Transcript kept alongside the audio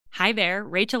Hi there,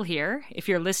 Rachel here. If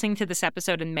you're listening to this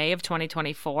episode in May of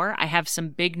 2024, I have some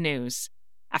big news.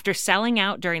 After selling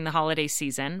out during the holiday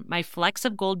season, my Flecks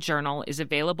of Gold journal is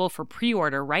available for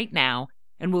pre-order right now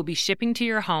and will be shipping to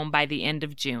your home by the end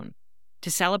of June. To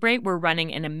celebrate, we're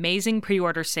running an amazing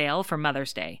pre-order sale for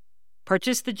Mother's Day.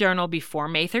 Purchase the journal before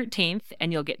May 13th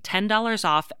and you'll get $10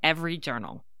 off every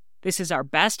journal. This is our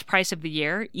best price of the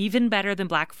year, even better than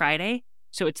Black Friday,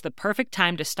 so it's the perfect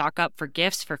time to stock up for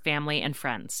gifts for family and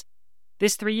friends.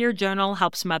 This 3-year journal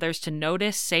helps mothers to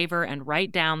notice, savor, and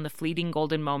write down the fleeting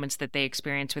golden moments that they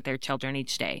experience with their children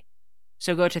each day.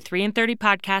 So go to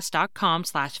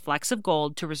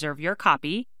 3in30podcast.com/flecksofgold to reserve your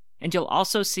copy, and you'll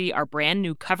also see our brand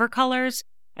new cover colors,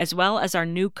 as well as our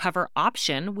new cover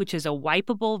option, which is a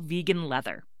wipeable vegan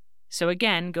leather. So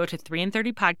again, go to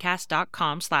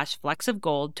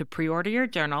 3in30podcast.com/flecksofgold to pre-order your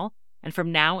journal, and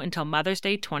from now until Mother's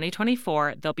Day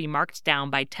 2024, they'll be marked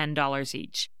down by $10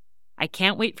 each. I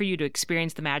can't wait for you to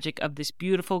experience the magic of this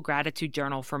beautiful gratitude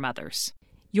journal for mothers.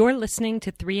 You're listening to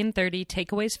 3 in 30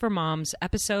 Takeaways for Moms,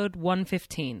 episode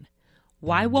 115.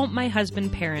 Why won't my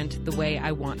husband parent the way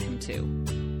I want him to?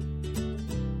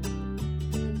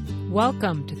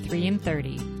 Welcome to 3 in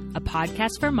 30, a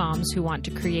podcast for moms who want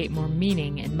to create more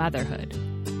meaning in motherhood.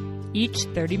 Each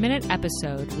 30-minute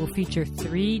episode will feature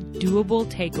 3 doable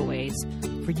takeaways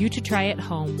for you to try at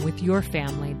home with your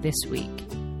family this week.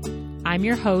 I'm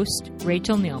your host,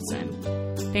 Rachel Nielsen.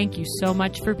 Thank you so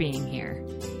much for being here.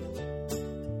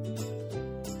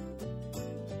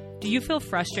 Do you feel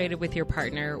frustrated with your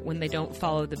partner when they don't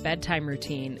follow the bedtime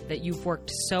routine that you've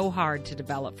worked so hard to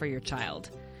develop for your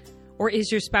child? Or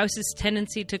is your spouse's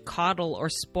tendency to coddle or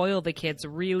spoil the kids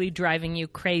really driving you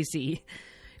crazy?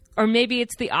 Or maybe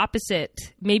it's the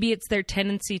opposite. Maybe it's their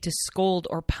tendency to scold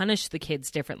or punish the kids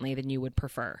differently than you would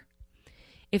prefer.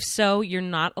 If so, you're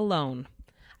not alone.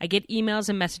 I get emails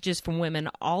and messages from women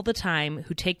all the time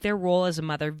who take their role as a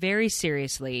mother very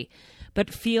seriously,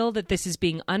 but feel that this is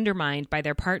being undermined by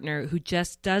their partner who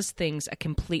just does things a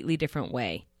completely different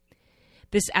way.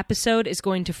 This episode is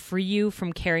going to free you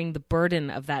from carrying the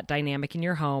burden of that dynamic in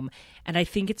your home, and I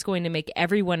think it's going to make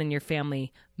everyone in your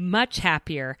family much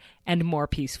happier and more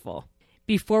peaceful.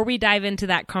 Before we dive into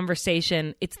that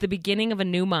conversation, it's the beginning of a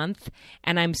new month,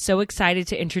 and I'm so excited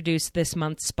to introduce this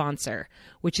month's sponsor,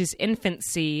 which is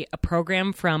Infancy, a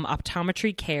program from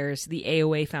Optometry Cares, the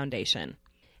AOA Foundation.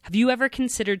 Have you ever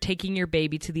considered taking your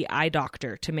baby to the eye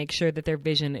doctor to make sure that their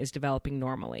vision is developing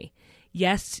normally?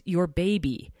 Yes, your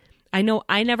baby. I know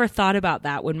I never thought about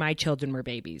that when my children were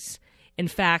babies. In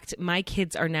fact, my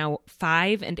kids are now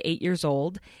 5 and 8 years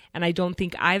old, and I don't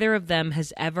think either of them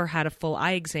has ever had a full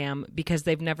eye exam because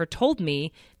they've never told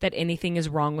me that anything is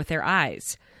wrong with their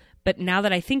eyes. But now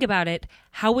that I think about it,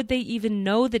 how would they even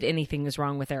know that anything is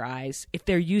wrong with their eyes if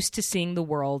they're used to seeing the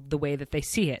world the way that they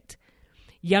see it?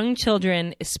 Young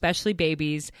children, especially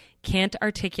babies, can't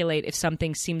articulate if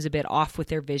something seems a bit off with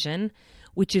their vision,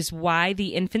 which is why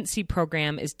the Infancy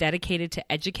program is dedicated to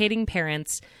educating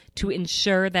parents to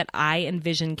ensure that eye and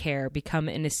vision care become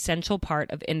an essential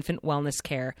part of infant wellness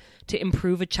care to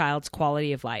improve a child's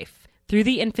quality of life. Through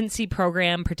the Infancy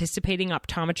program, participating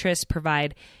optometrists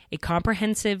provide a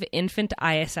comprehensive infant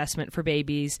eye assessment for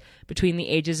babies between the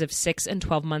ages of 6 and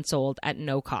 12 months old at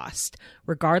no cost,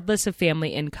 regardless of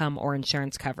family income or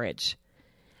insurance coverage.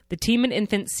 The team at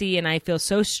Infancy and I feel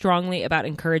so strongly about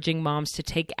encouraging moms to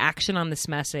take action on this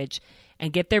message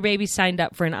and get their baby signed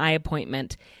up for an eye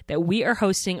appointment that we are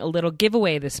hosting a little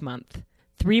giveaway this month.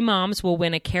 3 moms will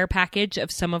win a care package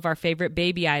of some of our favorite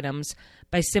baby items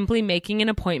by simply making an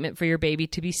appointment for your baby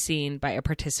to be seen by a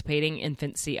participating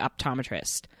Infancy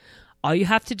optometrist. All you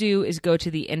have to do is go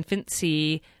to the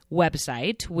Infancy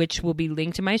website, which will be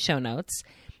linked in my show notes,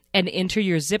 and enter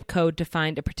your zip code to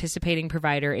find a participating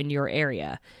provider in your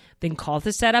area. Then call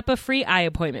to set up a free eye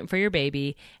appointment for your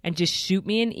baby and just shoot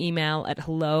me an email at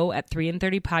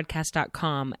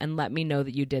hello@3in30podcast.com and let me know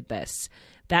that you did this.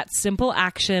 That simple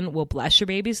action will bless your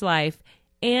baby's life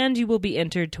and you will be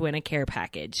entered to win a care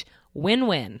package.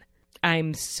 Win-win.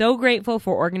 I'm so grateful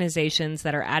for organizations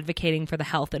that are advocating for the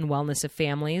health and wellness of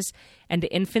families, and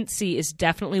Infancy is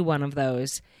definitely one of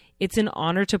those. It's an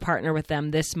honor to partner with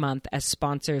them this month as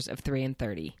sponsors of 3 in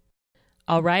 30.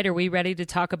 All right, are we ready to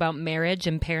talk about marriage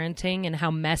and parenting and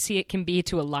how messy it can be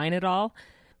to align it all?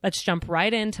 Let's jump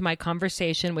right into my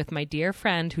conversation with my dear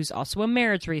friend who's also a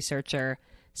marriage researcher,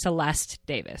 Celeste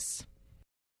Davis.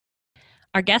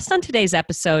 Our guest on today's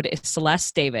episode is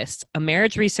Celeste Davis, a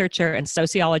marriage researcher and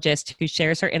sociologist who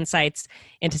shares her insights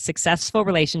into successful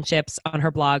relationships on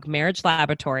her blog, Marriage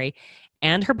Laboratory,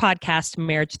 and her podcast,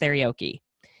 Marriage Karaoke.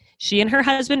 She and her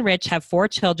husband, Rich, have 4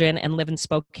 children and live in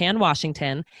Spokane,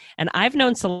 Washington. And I've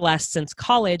known Celeste since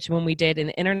college when we did an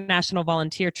international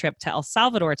volunteer trip to El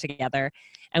Salvador together,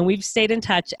 and we've stayed in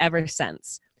touch ever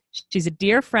since. She's a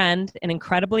dear friend, an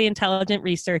incredibly intelligent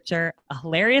researcher, a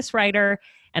hilarious writer,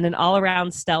 and an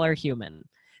all-around stellar human.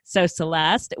 So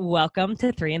Celeste, welcome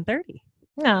to 3 and 30.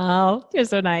 Oh, you're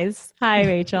so nice. Hi,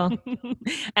 Rachel.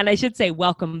 And I should say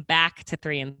welcome back to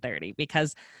 3 and 30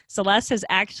 because Celeste has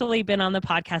actually been on the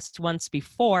podcast once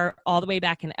before, all the way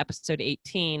back in episode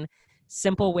 18,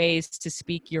 Simple Ways to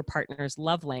Speak Your Partner's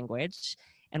Love Language.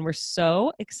 And we're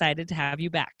so excited to have you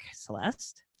back,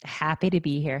 Celeste. Happy to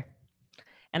be here.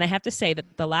 And I have to say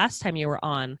that the last time you were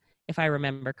on, if I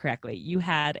remember correctly, you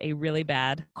had a really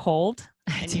bad cold.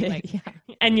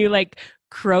 And you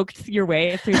croaked your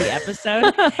way through the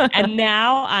episode. And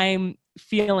now I'm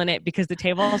feeling it because the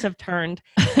tables have turned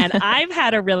and I've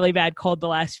had a really bad cold the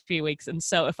last few weeks. And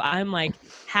so if I'm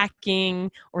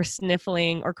hacking or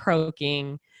sniffling or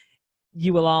croaking,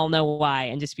 you will all know why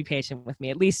and just be patient with me.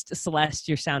 At least, Celeste,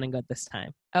 you're sounding good this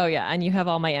time. Oh, yeah. And you have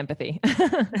all my empathy.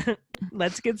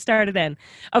 Let's get started then.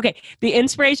 Okay. The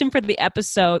inspiration for the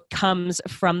episode comes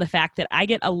from the fact that I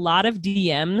get a lot of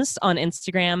DMs on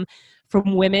Instagram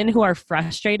from women who are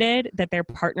frustrated that their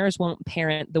partners won't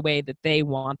parent the way that they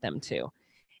want them to.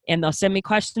 And they'll send me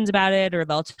questions about it, or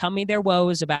they'll tell me their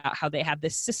woes about how they have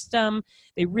this system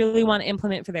they really want to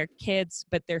implement for their kids,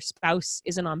 but their spouse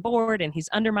isn't on board and he's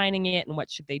undermining it, and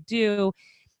what should they do?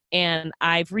 And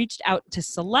I've reached out to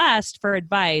Celeste for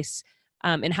advice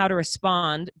in how to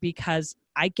respond, because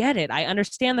I get it. I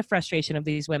understand the frustration of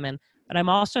these women, but I'm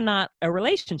also not a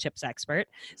relationships expert.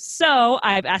 So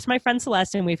I've asked my friend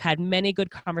Celeste, and we've had many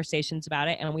good conversations about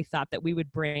it, and we thought that we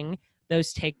would bring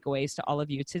those takeaways to all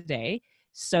of you today.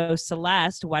 So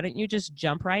Celeste, why don't you just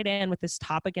jump right in with this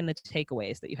topic and the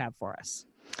takeaways that you have for us?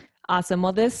 Awesome.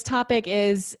 Well, this topic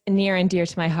is near and dear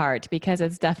to my heart because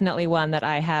it's definitely one that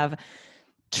I have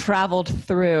traveled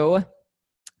through.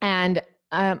 And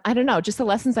I don't know, just the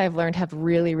lessons I've learned have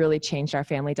really, really changed our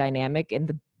family dynamic in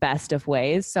the best of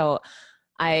ways. So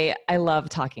I love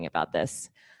talking about this.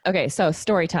 Okay, so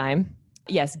story time.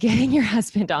 Yes, getting your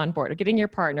husband on board or getting your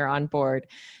partner on board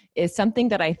is something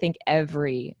that I think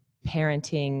every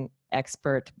parenting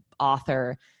expert,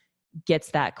 author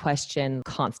gets that question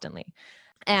constantly.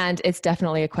 And it's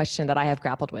definitely a question that I have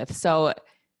grappled with. So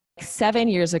 7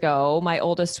 years ago, my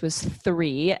oldest was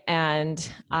 3,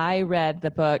 and I read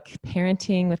the book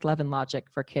Parenting with Love and Logic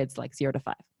for Kids 0 to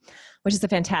 5, which is a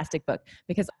fantastic book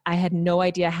because I had no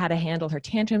idea how to handle her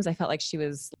tantrums. I felt like she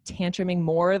was tantruming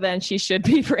more than she should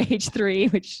be for age 3,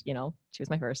 which, she was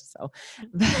my first. So,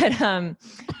 but, and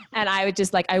I would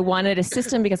just I wanted a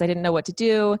system because I didn't know what to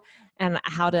do and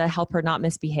how to help her not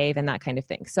misbehave and that kind of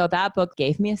thing. So that book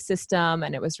gave me a system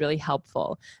and it was really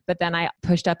helpful. But then I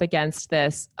pushed up against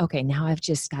this, okay, now I've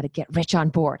just got to get Rich on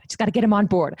board. I just got to get him on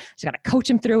board. I just got to coach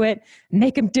him through it,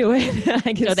 make him do it.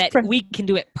 So that we can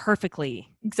do it perfectly.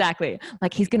 Exactly.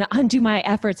 He's going to undo my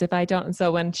efforts if I don't. And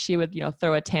so when she would,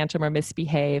 throw a tantrum or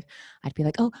misbehave, I'd be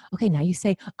like, oh, okay, now you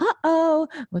say, uh-oh,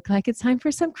 look like it's time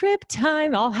for some crib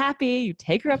time. All happy. You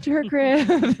take her up to her crib.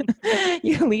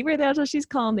 You leave her there until she's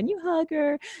calm. Then you hug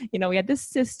her. We had this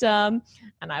system.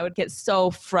 And I would get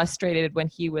so frustrated when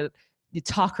he would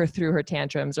talk her through her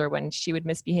tantrums or when she would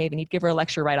misbehave and he'd give her a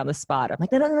lecture right on the spot. I'm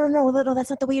like, no, that's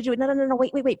not the way you do it. No,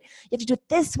 wait. You have to do it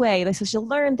this way. So she'll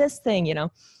learn this thing,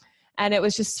 And it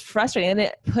was just frustrating. And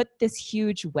it put this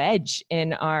huge wedge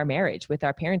in our marriage with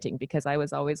our parenting because I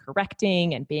was always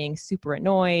correcting and being super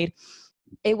annoyed.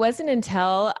 It wasn't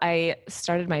until I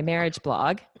started my marriage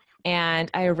blog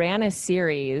and I ran a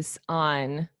series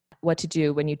on what to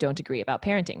do when you don't agree about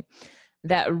parenting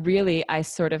that really I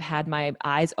sort of had my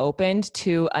eyes opened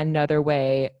to another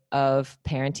way of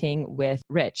parenting with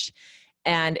Rich.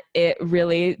 And it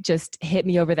really just hit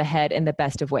me over the head in the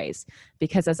best of ways.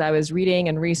 Because as I was reading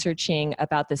and researching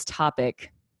about this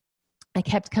topic, I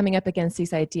kept coming up against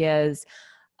these ideas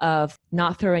of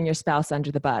not throwing your spouse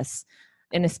under the bus,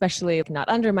 and especially not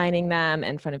undermining them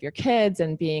in front of your kids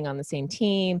and being on the same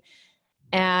team.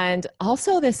 And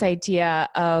also this idea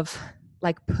of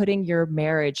putting your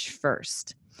marriage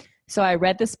first. So I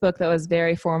read this book that was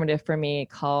very formative for me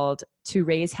called To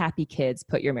Raise Happy Kids,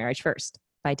 Put Your Marriage First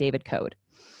by David Code.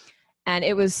 And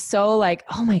it was so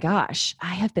oh my gosh,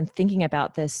 I have been thinking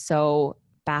about this so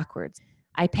backwards.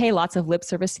 I pay lots of lip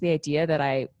service to the idea that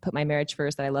I put my marriage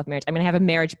first, that I love marriage. I mean, I have a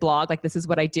marriage blog, this is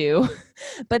what I do.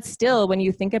 But still, when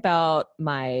you think about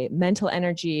my mental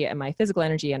energy and my physical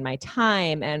energy and my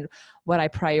time and what I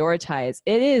prioritize,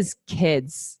 it is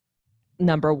kids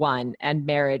number 1 and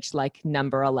marriage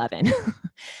number 11.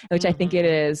 which I think it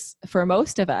is for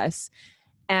most of us.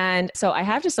 And so I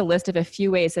have just a list of a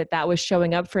few ways that was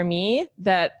showing up for me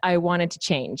that I wanted to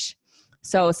change.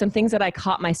 So some things that I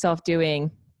caught myself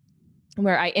doing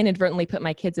where I inadvertently put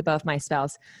my kids above my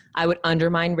spouse. I would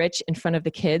undermine Rich in front of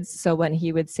the kids. So when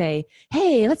he would say,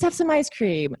 hey, let's have some ice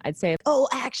cream, I'd say, oh,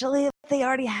 actually, they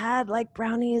already had like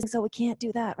brownies, so we can't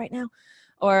do that right now.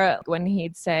 Or when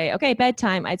he'd say, okay,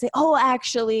 bedtime, I'd say, oh,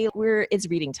 actually, it's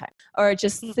reading time. Or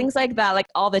just things like that, like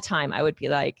all the time. I would be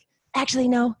like, actually,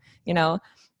 no,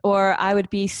 or I would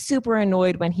be super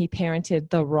annoyed when he parented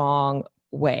the wrong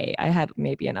way. I had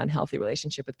maybe an unhealthy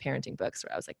relationship with parenting books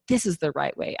where I was like, this is the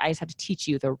right way. I just have to teach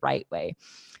you the right way.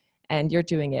 And you're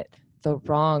doing it the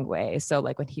wrong way. So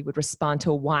like when he would respond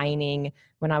to whining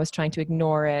when I was trying to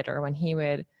ignore it, or when he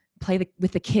would play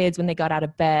with the kids when they got out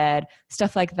of bed,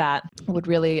 stuff like that would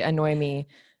really annoy me.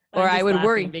 Or I would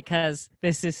worry because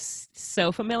this is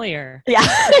so familiar. Yeah.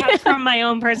 From my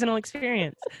own personal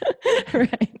experience.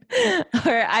 Right.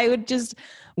 Or I would just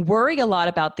worry a lot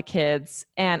about the kids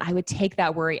and I would take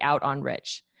that worry out on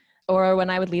Rich. Or when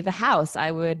I would leave the house,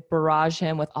 I would barrage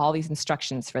him with all these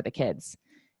instructions for the kids.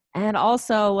 And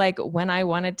also like when I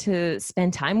wanted to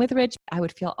spend time with Rich, I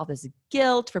would feel all this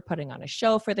guilt for putting on a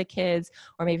show for the kids.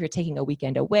 Or maybe if you're taking a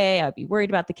weekend away, I'd be worried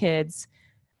about the kids.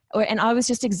 And I was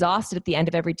just exhausted at the end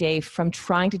of every day from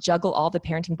trying to juggle all the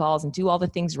parenting balls and do all the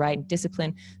things right and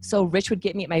discipline. So Rich would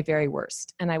get me at my very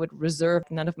worst and I would reserve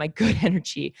none of my good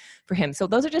energy for him. So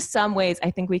those are just some ways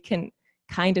I think we can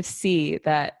kind of see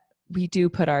that we do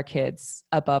put our kids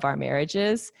above our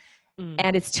marriages.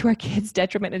 And it's to our kids'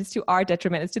 detriment. And it's to our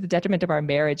detriment. It's to the detriment of our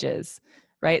marriages,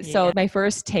 right? Yeah. So my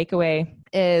first takeaway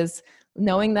is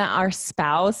knowing that our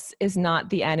spouse is not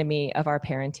the enemy of our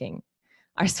parenting.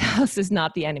 Our spouse is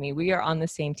not the enemy. We are on the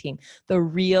same team. The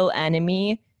real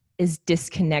enemy is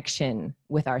disconnection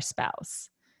with our spouse.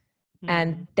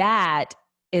 And that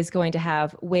is going to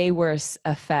have way worse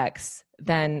effects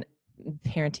than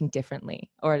parenting differently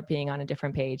or being on a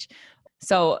different page.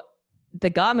 So the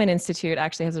Gottman Institute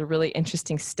actually has a really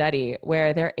interesting study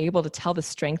where they're able to tell the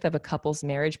strength of a couple's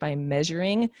marriage by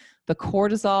measuring the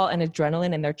cortisol and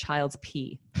adrenaline in their child's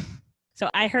pee. So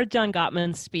I heard John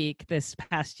Gottman speak this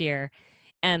past year.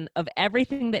 And of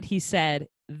everything that he said,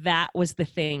 that was the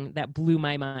thing that blew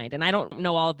my mind. And I don't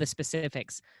know all of the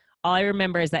specifics. All I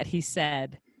remember is that he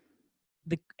said,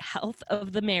 the health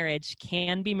of the marriage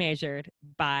can be measured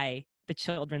by the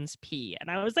children's pee.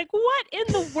 And I was like, what in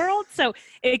the world? So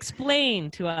explain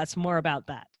to us more about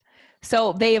that.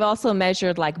 So they've also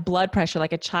measured like blood pressure,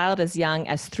 like a child as young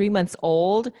as 3 months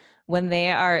old, when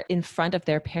they are in front of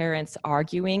their parents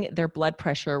arguing, their blood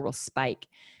pressure will spike.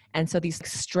 And so these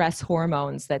stress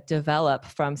hormones that develop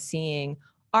from seeing,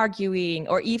 arguing,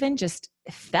 or even just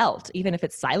felt, even if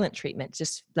it's silent treatment,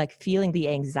 just like feeling the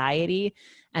anxiety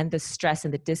and the stress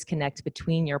and the disconnect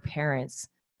between your parents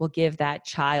will give that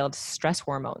child stress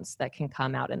hormones that can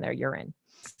come out in their urine.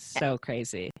 So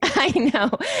crazy. I know.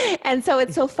 And so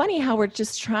it's so funny how we're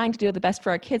just trying to do the best for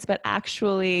our kids, but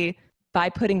actually by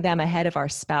putting them ahead of our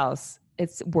spouse,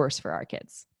 it's worse for our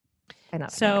kids.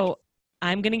 So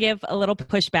I'm going to give a little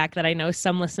pushback that I know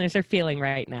some listeners are feeling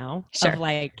right now. Sure. Of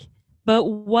like, but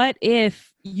what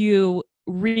if you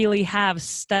really have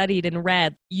studied and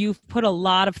read, you've put a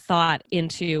lot of thought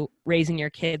into raising your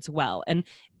kids well. And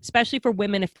especially for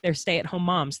women, if they're stay-at-home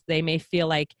moms, they may feel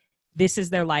like this is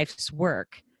their life's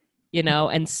work,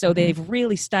 and so they've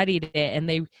really studied it and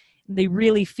they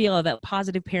really feel that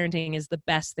positive parenting is the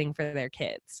best thing for their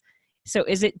kids. So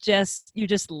is it just, you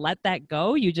just let that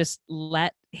go? You just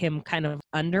let him kind of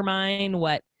undermine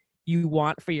what you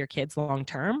want for your kids long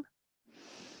term?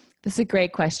 This is a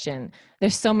great question.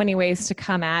 There's so many ways to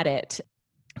come at it.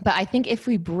 But I think if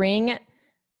we bring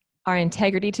our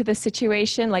integrity to the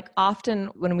situation, like often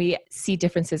when we see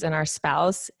differences in our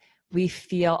spouse, we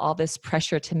feel all this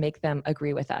pressure to make them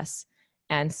agree with us.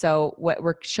 And so what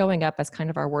we're showing up as kind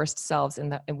of our worst selves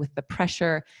with the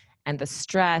pressure and the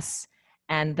stress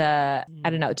and the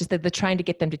trying to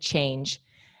get them to change,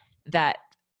 that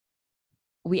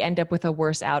we end up with a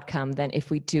worse outcome than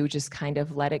if we do just kind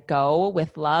of let it go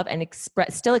with love and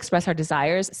still express our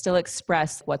desires, still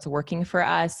express what's working for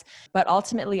us. But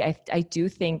ultimately, I do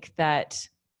think that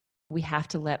we have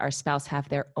to let our spouse have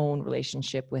their own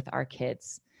relationship with our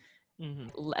kids,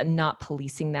 not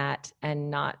policing that and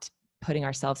not putting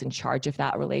ourselves in charge of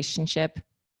that relationship.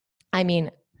 I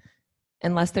mean,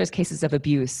 unless there's cases of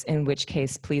abuse, in which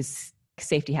case, please,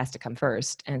 safety has to come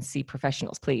first and see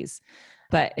professionals, please.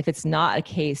 But if it's not a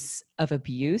case of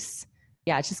abuse,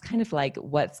 it's just kind of like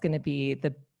what's going to be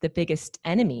the biggest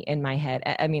enemy in my head.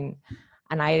 I mean,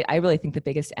 and I really think the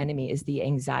biggest enemy is the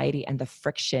anxiety and the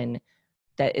friction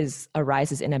that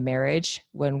arises in a marriage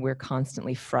when we're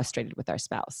constantly frustrated with our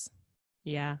spouse.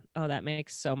 Yeah. Oh, that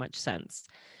makes so much sense.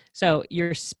 So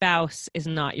your spouse is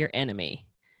not your enemy.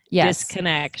 Yes.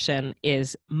 Disconnection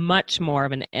is much more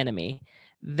of an enemy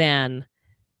than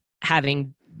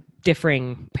having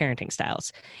differing parenting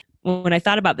styles. When I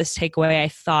thought about this takeaway, I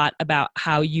thought about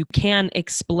how you can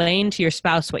explain to your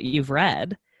spouse what you've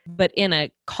read, but in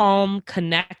a calm,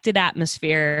 connected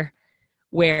atmosphere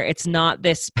where it's not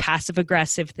this passive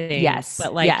aggressive thing. Yes.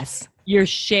 But like you're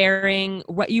sharing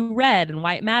what you read and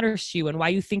why it matters to you and why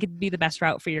you think it'd be the best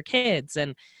route for your kids.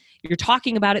 And you're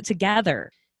talking about it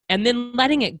together and then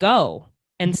letting it go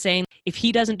and saying, if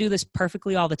he doesn't do this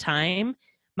perfectly all the time,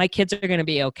 my kids are going to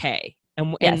be okay.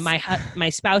 And my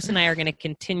spouse and I are going to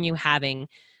continue having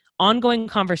ongoing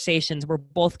conversations. We're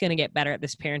both going to get better at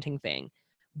this parenting thing,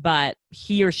 but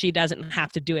he or she doesn't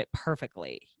have to do it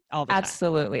perfectly all the time.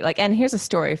 Absolutely. And here's a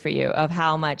story for you of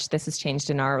how much this has changed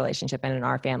in our relationship and in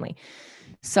our family.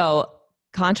 So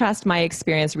contrast my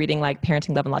experience reading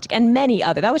Parenting, Love, and Logic and many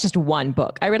other. That was just one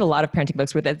book. I read a lot of parenting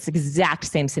books where that's exact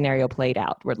same scenario played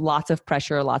out, where lots of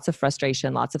pressure, lots of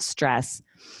frustration, lots of stress.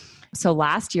 So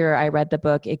last year I read the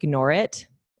book Ignore It,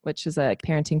 which is a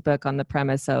parenting book on the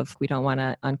premise of we don't want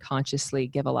to unconsciously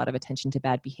give a lot of attention to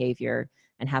bad behavior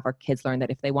and have our kids learn that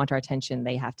if they want our attention,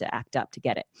 they have to act up to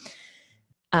get it.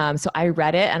 So I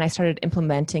read it and I started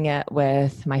implementing it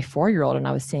with my 4-year-old, and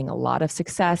I was seeing a lot of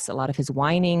success. A lot of his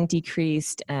whining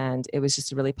decreased, and it was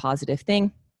just a really positive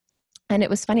thing. And it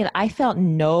was funny that I felt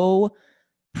no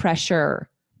pressure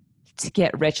to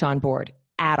get Rich on board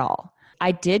at all.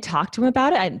 I did talk to him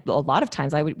about it. A lot of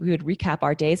times we would recap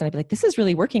our days and I'd be like, this is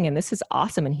really working and this is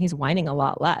awesome. And he's whining a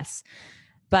lot less.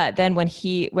 But then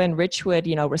when Rich would,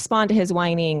 respond to his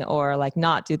whining or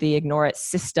not do the Ignore It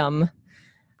system,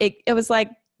 it was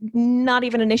not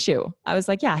even an issue. I was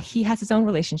like, yeah, he has his own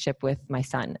relationship with my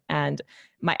son, and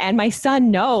my son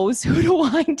knows who to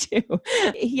whine to.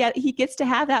 He gets to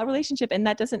have that relationship, and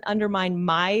that doesn't undermine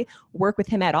my work with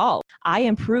him at all. I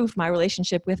improved my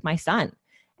relationship with my son,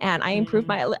 and I improved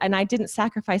and I didn't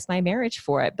sacrifice my marriage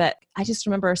for it. But I just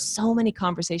remember so many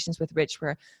conversations with Rich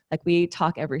where we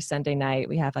talk every Sunday night.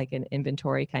 We have an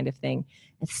inventory kind of thing,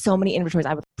 and so many inventories.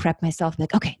 I would prep myself,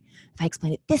 okay, if I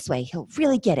explain it this way, he'll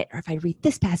really get it. Or if I read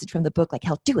this passage from the book,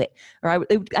 he'll do it. Or I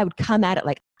would come at it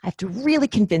I have to really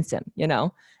convince him,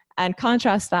 and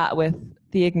contrast that with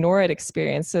the Ignore It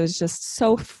experience. So it's just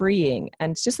so freeing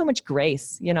and it's just so much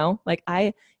grace,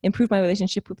 I improved my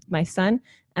relationship with my son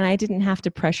and I didn't have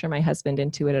to pressure my husband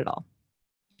into it at all.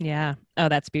 Yeah. Oh,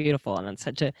 that's beautiful. And it's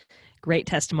such a great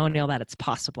testimonial that it's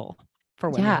possible for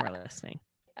women who are listening.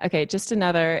 Okay, just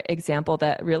another example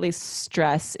that really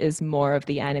stress is more of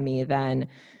the enemy than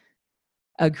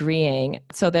agreeing.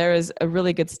 So there is a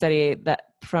really good study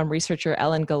from researcher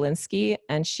Ellen Galinsky,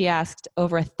 and she asked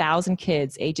over 1,000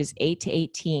 kids ages 8 to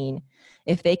 18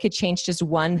 if they could change just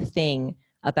one thing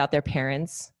about their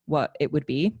parents, what it would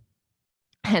be.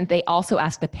 And they also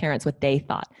asked the parents what they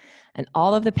thought. And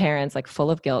all of the parents,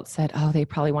 full of guilt, said, oh, they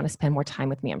probably want to spend more time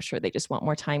with me. I'm sure they just want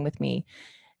more time with me.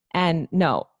 And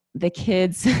no, the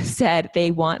kids said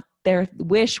their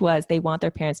wish was they want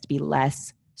their parents to be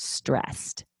less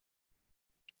stressed.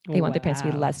 They want their parents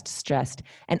to be less stressed.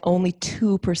 And only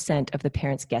 2% of the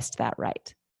parents guessed that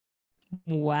right.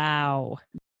 Wow.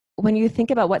 When you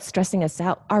think about what's stressing us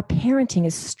out, our parenting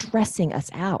is stressing us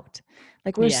out.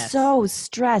 We're so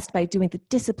stressed by doing the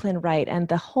discipline right and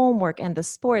the homework and the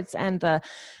sports and the,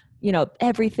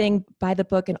 everything by the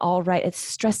book and all right. It's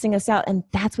stressing us out. And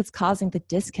that's what's causing the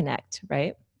disconnect,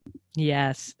 right?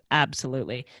 Yes,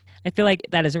 absolutely. I feel like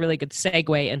that is a really good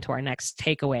segue into our next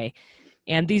takeaway.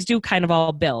 And these do kind of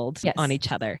all build on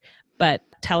each other. But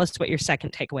tell us what your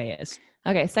second takeaway is.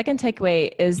 Okay, second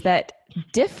takeaway is that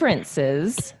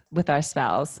differences with our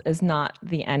spouse is not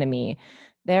the enemy.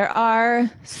 There are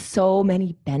so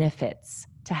many benefits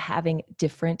to having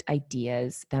different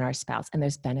ideas than our spouse, and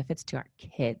there's benefits to our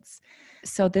kids.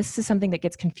 So this is something that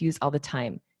gets confused all the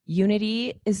time.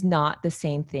 Unity is not the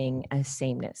same thing as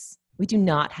sameness. We do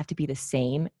not have to be the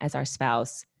same as our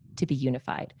spouse to be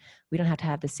unified. We don't have to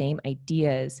have the same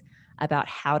ideas about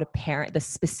how to parent, the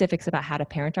specifics about how to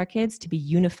parent our kids to be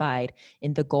unified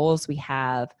in the goals we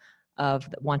have of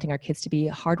wanting our kids to be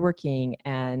hardworking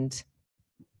and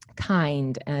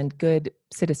kind and good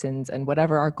citizens, and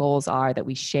whatever our goals are that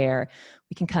we share,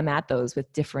 we can come at those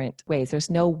with different ways. There's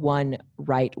no one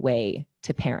right way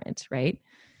to parent, right?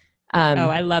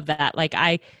 I love that.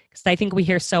 Because I think we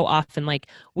hear so often,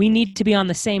 we need to be on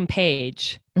the same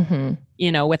page,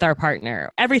 with our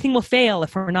partner. Everything will fail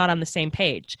if we're not on the same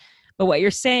page. But what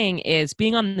you're saying is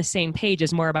being on the same page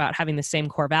is more about having the same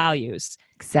core values.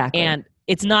 Exactly. And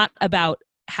it's not about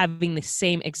having the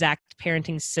same exact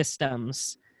parenting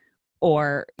systems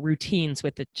or routines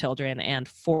with the children and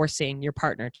forcing your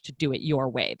partner to do it your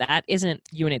way. That isn't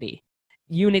unity.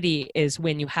 Unity is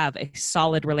when you have a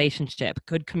solid relationship,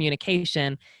 good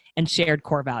communication, and shared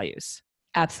core values.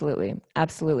 Absolutely.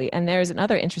 Absolutely. And there's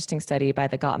another interesting study by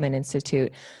the Gottman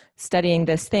Institute studying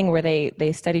this thing where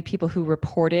they studied people who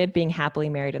reported being happily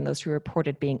married and those who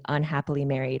reported being unhappily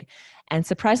married. And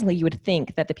surprisingly, you would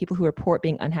think that the people who report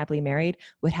being unhappily married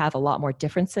would have a lot more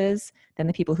differences than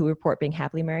the people who report being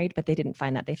happily married, but they didn't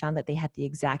find that. They found that they had the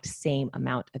exact same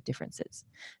amount of differences,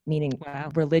 meaning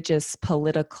religious,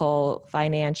 political,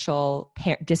 financial,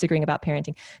 disagreeing about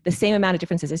parenting, the same amount of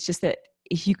differences. It's just that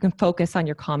if you can focus on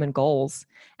your common goals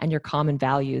and your common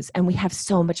values, and we have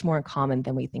so much more in common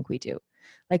than we think we do.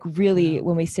 Like really,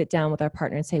 when we sit down with our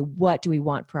partner and say, what do we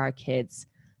want for our kids?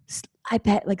 I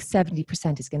bet like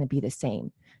 70% is going to be the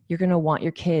same. You're going to want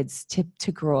your kids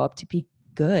to grow up to be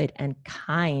good and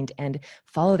kind and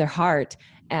follow their heart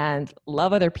and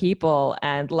love other people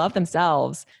and love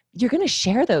themselves. You're going to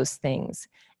share those things.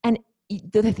 And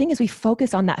the thing is, we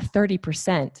focus on that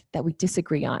 30% that we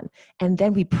disagree on, and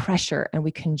then we pressure and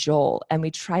we cajole and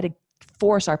we try to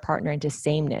force our partner into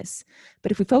sameness.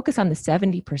 But if we focus on the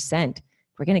 70%,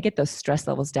 we're going to get those stress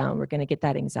levels down. We're going to get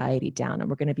that anxiety down, and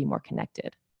we're going to be more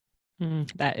connected.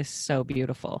 That is so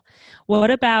beautiful.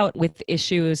 What about with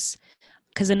issues?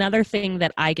 Because another thing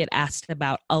that I get asked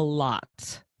about a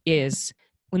lot is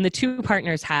when the two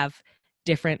partners have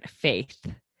different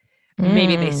faith.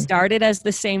 Maybe they started as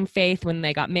the same faith when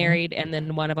they got married, and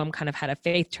then one of them kind of had a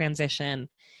faith transition.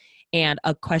 And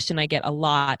a question I get a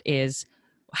lot is,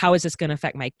 how is this going to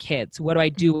affect my kids? What do I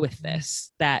do with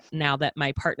this, that now that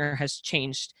my partner has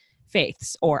changed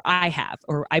faiths, or I have,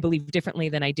 or I believe differently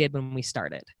than I did when we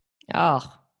started? Oh,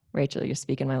 Rachel, you're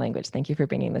speaking my language. Thank you for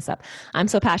bringing this up. I'm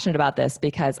so passionate about this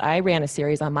because I ran a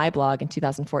series on my blog in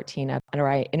 2014 where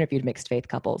I interviewed mixed faith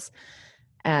couples.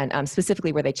 And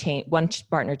specifically where one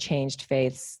partner changed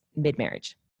faiths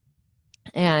mid-marriage.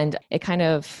 And it kind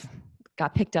of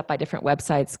got picked up by different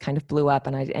websites, kind of blew up,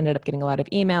 and I ended up getting a lot of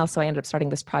emails. So I ended up starting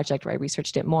this project where I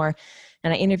researched it more.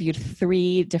 And I interviewed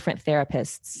 3 different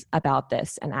therapists about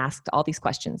this and asked all these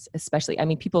questions, especially,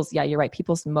 you're right,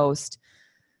 people's most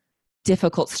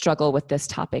difficult struggle with this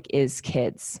topic is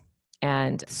kids.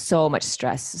 And so much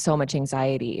stress, so much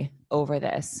anxiety over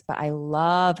this. But I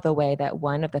love the way that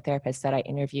one of the therapists that I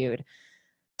interviewed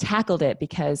tackled it,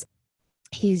 because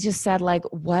he just said, like,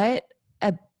 what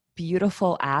a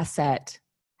beautiful asset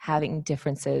having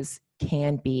differences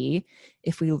can be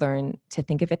if we learn to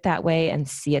think of it that way and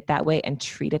see it that way and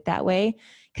treat it that way.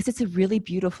 Because it's a really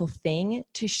beautiful thing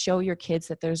to show your kids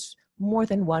that there's more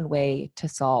than one way to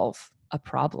solve a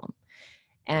problem,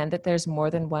 and that there's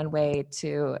more than one way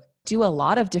to do a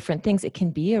lot of different things. It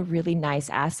can be a really nice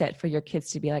asset for your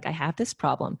kids to be like, I have this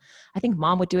problem. I think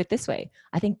mom would do it this way.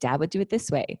 I think dad would do it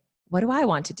this way. What do I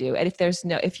want to do? And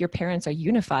if your parents are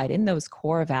unified in those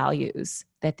core values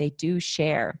that they do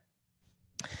share,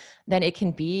 then it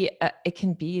can be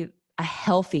a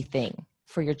healthy thing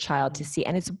for your child to see.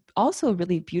 And it's also a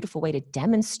really beautiful way to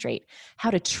demonstrate how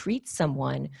to treat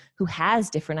someone who has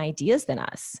different ideas than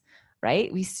us.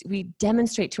 Right? We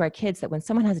demonstrate to our kids that when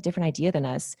someone has a different idea than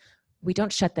us, we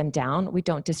don't shut them down. We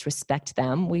don't disrespect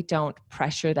them. We don't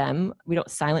pressure them. We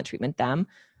don't silent treatment them.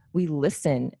 We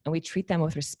listen and we treat them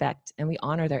with respect, and we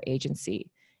honor their agency,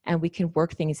 and we can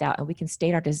work things out, and we can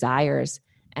state our desires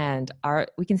and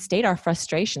we can state our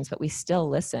frustrations, but we still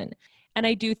listen. And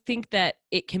I do think that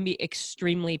it can be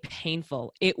extremely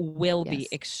painful. It will be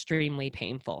extremely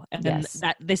painful. And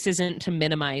that this isn't to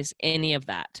minimize any of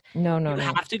that. No. You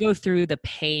have to go through the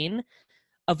pain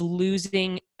of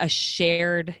losing a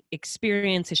shared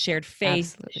experience, a shared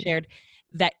faith, shared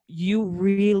that you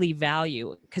really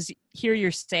value. Because here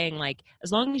you're saying, like,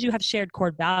 as long as you have shared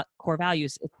core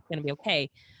values, it's going to be okay.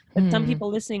 But some people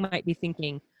listening might be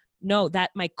thinking, no,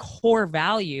 that my core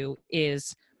value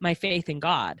is my faith in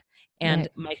God. And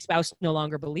my spouse no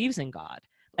longer believes in God.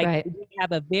 Like, we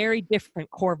have a very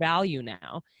different core value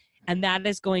now, and that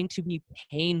is going to be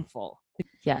painful.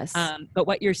 Yes. But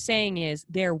what you're saying is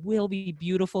there will be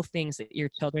beautiful things that your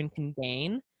children can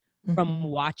gain from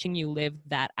watching you live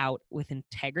that out with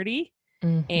integrity.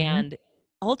 And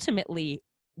ultimately,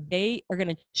 they are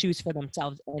going to choose for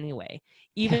themselves anyway.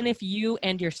 Even if you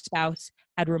and your spouse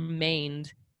had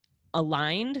remained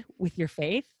aligned with your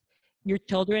faith, your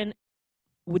children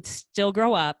would still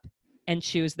grow up and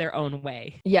choose their own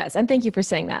way. Yes. And thank you for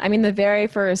saying that. I mean, the very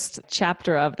first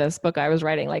chapter of this book I was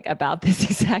writing like about this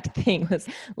exact thing was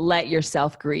let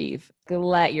yourself grieve.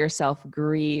 Let yourself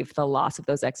grieve the loss of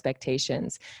those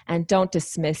expectations, and don't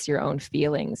dismiss your own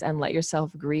feelings, and let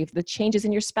yourself grieve the changes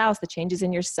in your spouse, the changes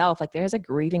in yourself. Like there's a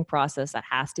grieving process that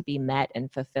has to be met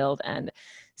and fulfilled and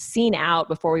seen out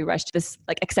before we rush to this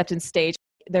like acceptance stage.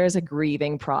 There's a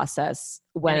grieving process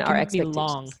when our expectations.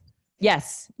 Long.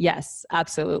 Yes,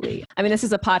 absolutely. I mean, this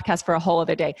is a podcast for a whole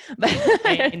other day. But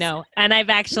I know. And I've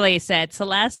actually said,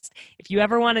 Celeste, if you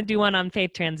ever want to do one on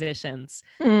faith transitions,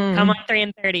 come on 3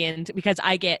 and 30. And because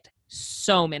I get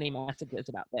so many messages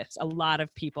about this, a lot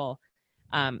of people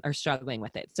are struggling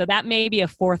with it. So that may be a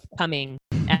forthcoming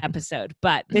episode.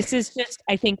 But this is just,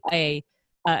 I think, a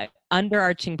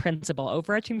overarching principle.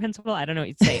 I don't know what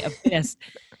you'd say of this.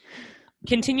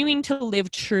 Continuing to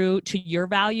live true to your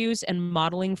values and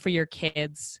modeling for your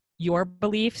kids your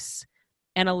beliefs,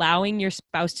 and allowing your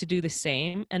spouse to do the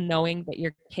same, and knowing that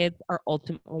your kids are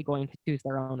ultimately going to choose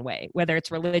their own way, whether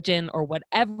it's religion or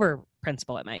whatever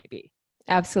principle it might be.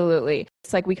 Absolutely.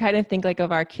 It's like we kind of think like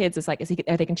of our kids. It's like,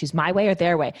 are they going to choose my way or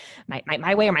their way,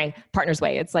 my way or my partner's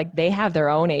way? It's like they have their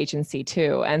own agency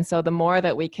too. And so the more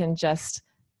that we can just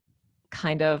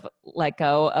kind of let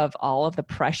go of all of the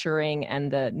pressuring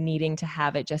and the needing to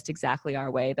have it just exactly our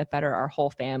way, the better our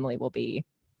whole family will be.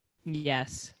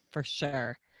 Yes, for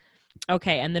sure.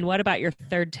 Okay. And then what about your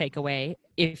third takeaway?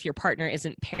 If your partner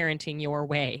isn't parenting your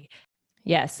way?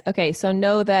 Yes. Okay. So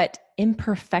know that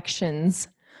imperfections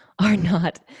are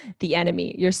not the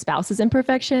enemy. Your spouse's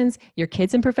imperfections, your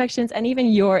kids' imperfections, and even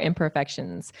your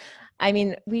imperfections. I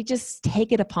mean, we just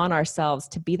take it upon ourselves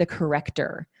to be the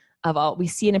corrector of all. We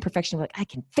see an imperfection, we're like, I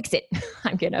can fix it.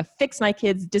 I'm going to fix my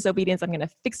kids' disobedience. I'm going to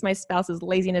fix my spouse's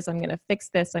laziness. I'm going to fix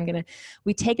this.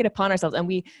 We take it upon ourselves,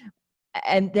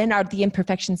 and then the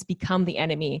imperfections become the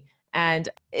enemy, and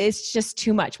it's just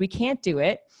too much. We can't do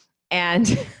it.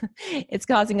 And it's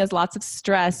causing us lots of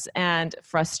stress and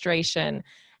frustration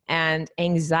and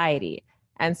anxiety.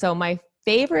 And so my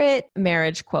favorite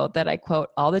marriage quote that I quote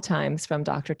all the time is from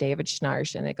Dr. David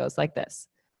Schnarch, and it goes like this: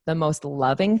 the most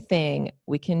loving thing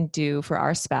we can do for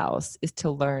our spouse is to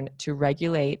learn to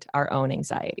regulate our own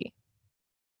anxiety.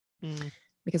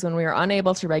 Because when we are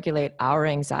unable to regulate our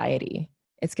anxiety,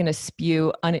 it's going to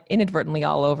spew inadvertently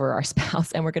all over our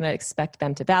spouse, and we're going to expect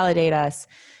them to validate us.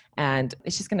 And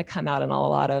it's just going to come out in a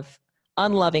lot of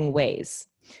unloving ways.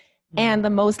 And the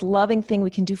most loving thing we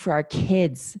can do for our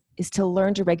kids is to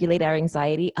learn to regulate our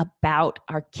anxiety about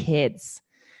our kids.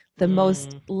 The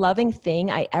most loving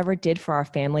thing I ever did for our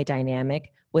family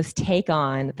dynamic was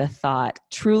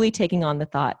truly taking on the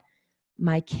thought,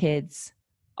 my kids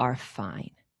are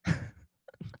fine.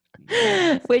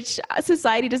 Which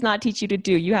society does not teach you to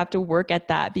do. You have to work at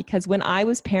that, because when I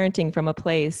was parenting from a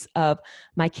place of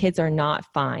my kids are not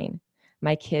fine,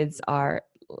 my kids are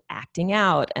acting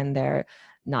out and they're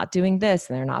not doing this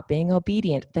and they're not being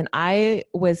obedient, then I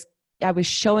was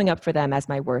showing up for them as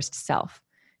my worst self.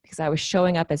 Because I was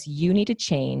showing up as, you need to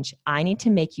change. I need to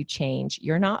make you change.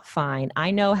 You're not fine.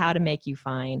 I know how to make you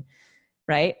fine.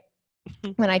 Right?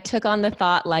 When I took on the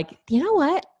thought, like, you know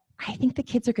what? I think the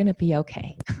kids are going to be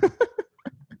okay.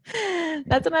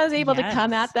 That's when I was able to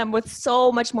come at them with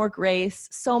so much more grace,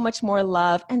 so much more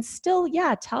love, and still,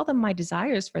 tell them my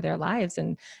desires for their lives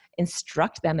and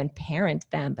instruct them and parent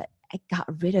them. But I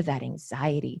got rid of that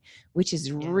anxiety, which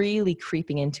is really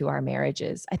creeping into our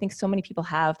marriages. I think so many people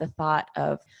have the thought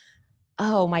of,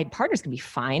 oh, my partner's gonna be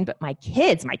fine, but my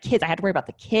kids, I had to worry about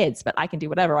the kids, but I can do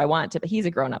whatever I want to, but he's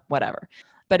a grown up, whatever.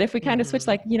 But if we kind of switch,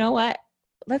 like, you know what,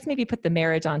 let's maybe put the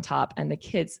marriage on top and the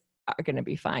kids are going to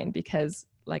be fine, because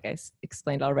like I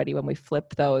explained already, when we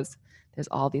flip those, there's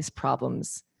all these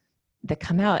problems that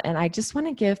come out. And I just want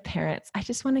to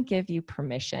give you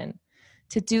permission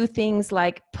to do things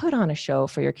like put on a show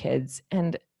for your kids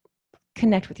and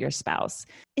connect with your spouse.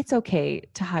 It's okay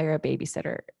to hire a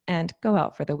babysitter and go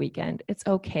out for the weekend. It's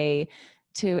okay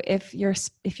to, if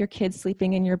your kid's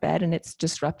sleeping in your bed and it's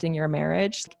disrupting your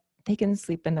marriage, they can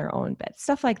sleep in their own bed.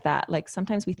 Stuff like that. Like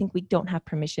sometimes we think we don't have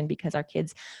permission because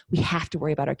we have to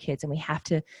worry about our kids and we have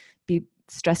to be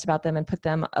stressed about them and put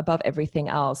them above everything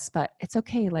else. But it's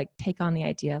okay. Like take on the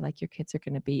idea, like your kids are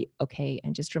going to be okay.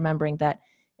 And just remembering that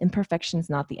imperfection is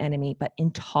not the enemy, but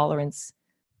intolerance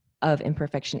of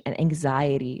imperfection and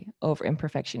anxiety over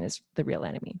imperfection is the real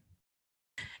enemy.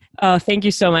 Oh, thank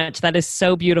you so much. That is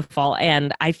so beautiful.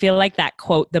 And I feel like that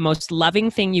quote, the most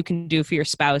loving thing you can do for your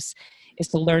spouse is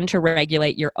to learn to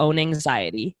regulate your own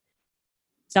anxiety.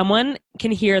 Someone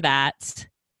can hear that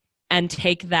and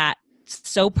take that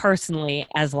so personally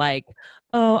as like,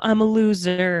 oh, I'm a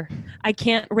loser. I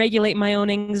can't regulate my own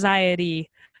anxiety.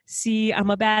 See, I'm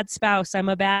a bad spouse. I'm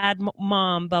a bad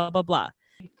mom, blah, blah, blah.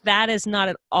 That is not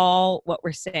at all what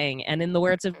we're saying. And in the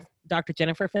words of Dr.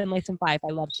 Jennifer Finlayson Fife,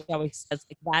 I love, she always says,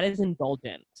 that is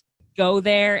indulgent. Go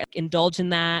there, indulge in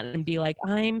that, and be like,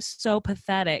 I'm so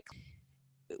pathetic.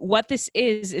 What this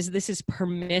is this is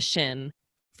permission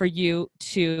for you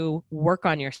to work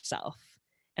on yourself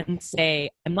and say,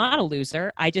 I'm not a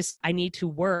loser. I need to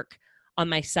work on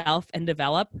myself and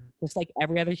develop just like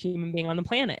every other human being on the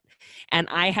planet. And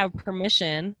I have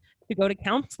permission to go to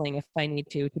counseling if I need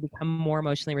to become more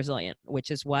emotionally resilient,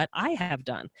 which is what I have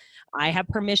done. I have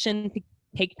permission to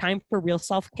take time for real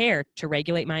self-care to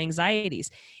regulate my anxieties.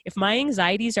 If my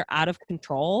anxieties are out of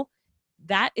control,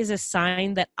 that is a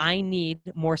sign that I need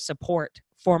more support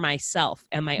for myself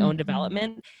and my own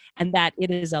development, and that it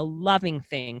is a loving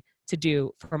thing to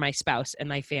do for my spouse and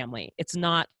my family. It's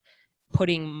not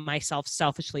putting myself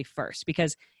selfishly first,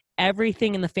 because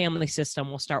everything in the family system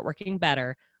will start working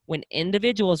better when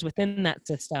individuals within that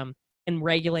system can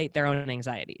regulate their own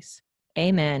anxieties.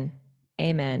 Amen.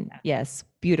 Amen. Yes.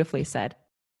 Beautifully said.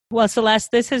 Well,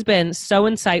 Celeste, this has been so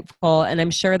insightful, and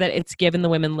I'm sure that it's given the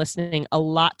women listening a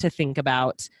lot to think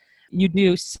about. You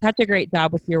do such a great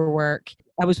job with your work.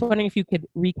 I was wondering if you could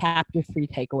recap your 3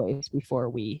 takeaways before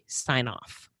we sign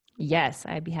off. Yes,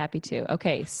 I'd be happy to.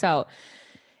 Okay, so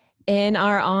in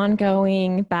our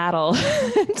ongoing battle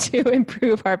to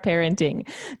improve our parenting,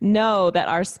 know that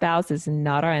our spouse is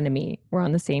not our enemy. We're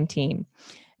on the same team.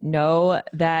 Know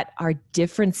that our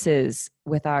differences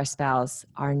with our spouse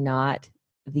are not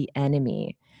the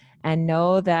enemy. And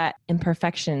know that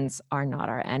imperfections are not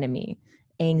our enemy.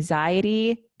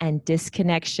 Anxiety and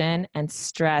disconnection and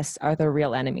stress are the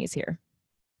real enemies here.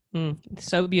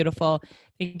 So beautiful.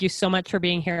 Thank you so much for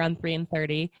being here on 3 in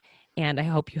 30. And I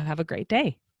hope you have a great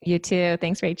day. You too.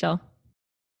 Thanks, Rachel.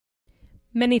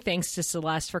 Many thanks to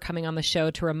Celeste for coming on the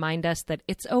show to remind us that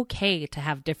it's okay to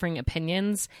have differing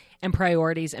opinions and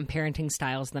priorities and parenting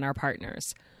styles than our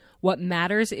partners. What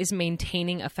matters is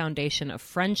maintaining a foundation of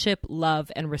friendship,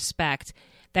 love, and respect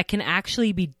that can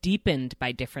actually be deepened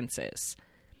by differences.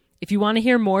 If you want to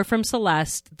hear more from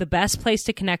Celeste, the best place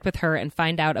to connect with her and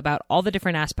find out about all the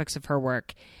different aspects of her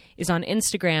work is on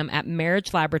Instagram at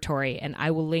Marriage Laboratory, and I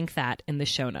will link that in the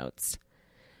show notes.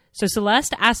 So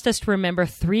Celeste asked us to remember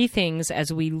 3 things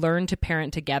as we learn to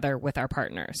parent together with our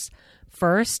partners.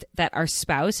 First, that our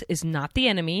spouse is not the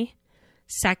enemy.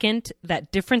 Second,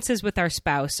 that differences with our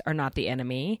spouse are not the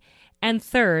enemy. And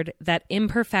third, that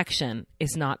imperfection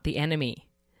is not the enemy.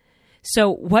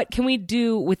 So what can we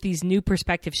do with these new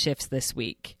perspective shifts this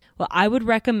week? Well, I would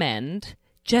recommend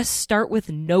just start with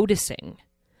noticing.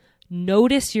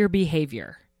 Notice your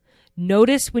behavior.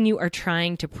 Notice when you are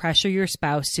trying to pressure your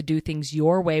spouse to do things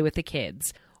your way with the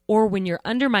kids, or when you're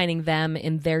undermining them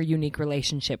in their unique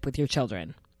relationship with your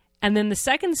children. And then the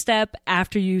second step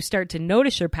after you start to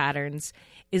notice your patterns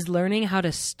is learning how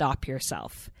to stop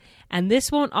yourself. And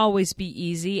this won't always be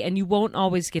easy, and you won't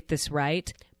always get this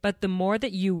right. But the more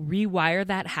that you rewire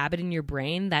that habit in your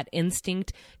brain, that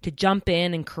instinct to jump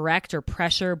in and correct or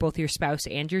pressure both your spouse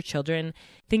and your children,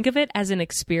 think of it as an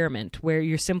experiment where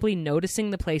you're simply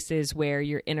noticing the places where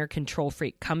your inner control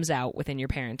freak comes out within your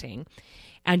parenting.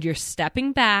 And you're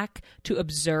stepping back to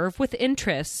observe with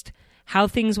interest how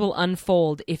things will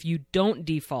unfold if you don't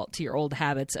default to your old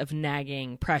habits of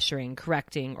nagging, pressuring,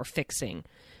 correcting, or fixing.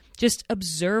 Just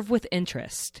observe with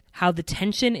interest how the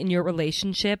tension in your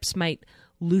relationships might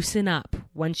loosen up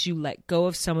once you let go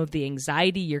of some of the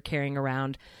anxiety you're carrying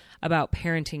around about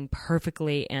parenting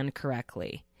perfectly and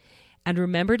correctly. And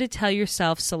remember to tell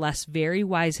yourself Celeste's very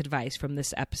wise advice from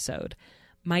this episode.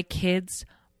 My kids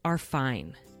are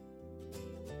fine.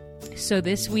 So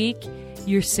this week,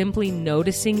 you're simply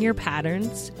noticing your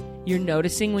patterns. You're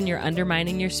noticing when you're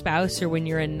undermining your spouse or when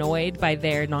you're annoyed by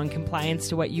their noncompliance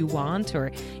to what you want,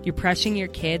 or you're pressuring your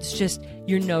kids. Just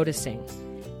you're noticing.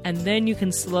 And then you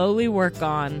can slowly work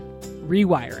on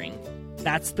rewiring.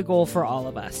 That's the goal for all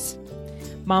of us.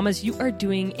 Mamas, you are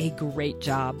doing a great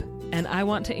job. And I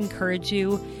want to encourage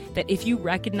you that if you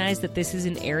recognize that this is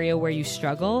an area where you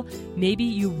struggle, maybe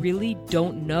you really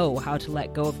don't know how to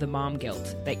let go of the mom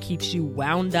guilt that keeps you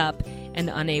wound up and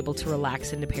unable to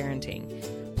relax into parenting.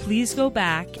 Please go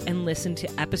back and listen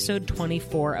to episode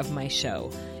 24 of my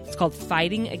show. It's called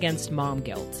Fighting Against Mom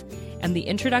Guilt. And the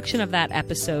introduction of that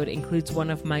episode includes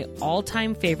one of my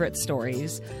all-time favorite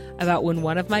stories about when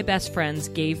one of my best friends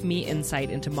gave me insight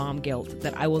into mom guilt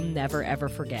that I will never, ever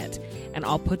forget. And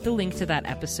I'll put the link to that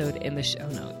episode in the show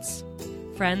notes.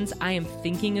 Friends, I am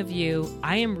thinking of you.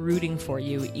 I am rooting for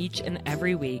you each and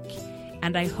every week.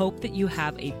 And I hope that you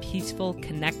have a peaceful,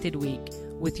 connected week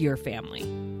with your family.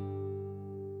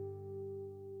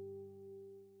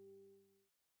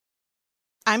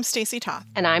 I'm Stacey Toth.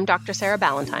 And I'm Dr. Sarah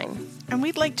Ballantyne. And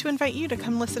we'd like to invite you to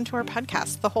come listen to our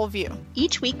podcast, The Whole View.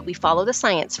 Each week, we follow the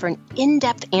science for an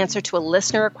in-depth answer to a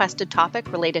listener-requested topic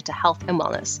related to health and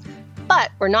wellness.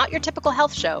 But we're not your typical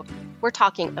health show. We're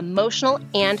talking emotional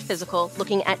and physical,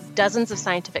 looking at dozens of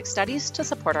scientific studies to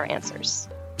support our answers.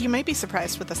 You might be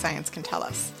surprised what the science can tell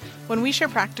us. When we share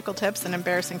practical tips and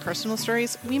embarrassing personal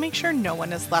stories, we make sure no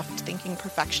one is left thinking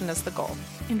perfection is the goal.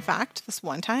 In fact, this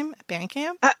one time at band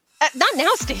camp... Not now,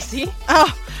 Stacey.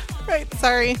 Oh, right,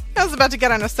 sorry. I was about to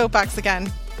get on a soapbox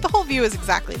again. The Whole View is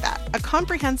exactly that, a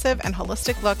comprehensive and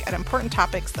holistic look at important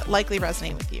topics that likely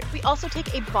resonate with you. We also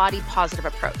take a body-positive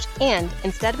approach, and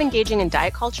instead of engaging in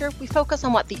diet culture, we focus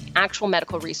on what the actual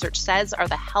medical research says are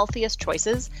the healthiest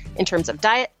choices in terms of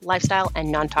diet, lifestyle,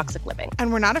 and non-toxic living.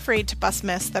 And we're not afraid to bust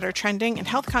myths that are trending in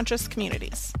health-conscious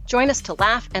communities. Join us to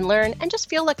laugh and learn and just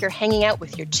feel like you're hanging out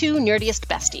with your two nerdiest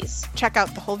besties. Check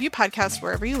out the Whole View podcast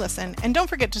wherever you listen, and don't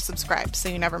forget to subscribe so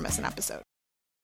you never miss an episode.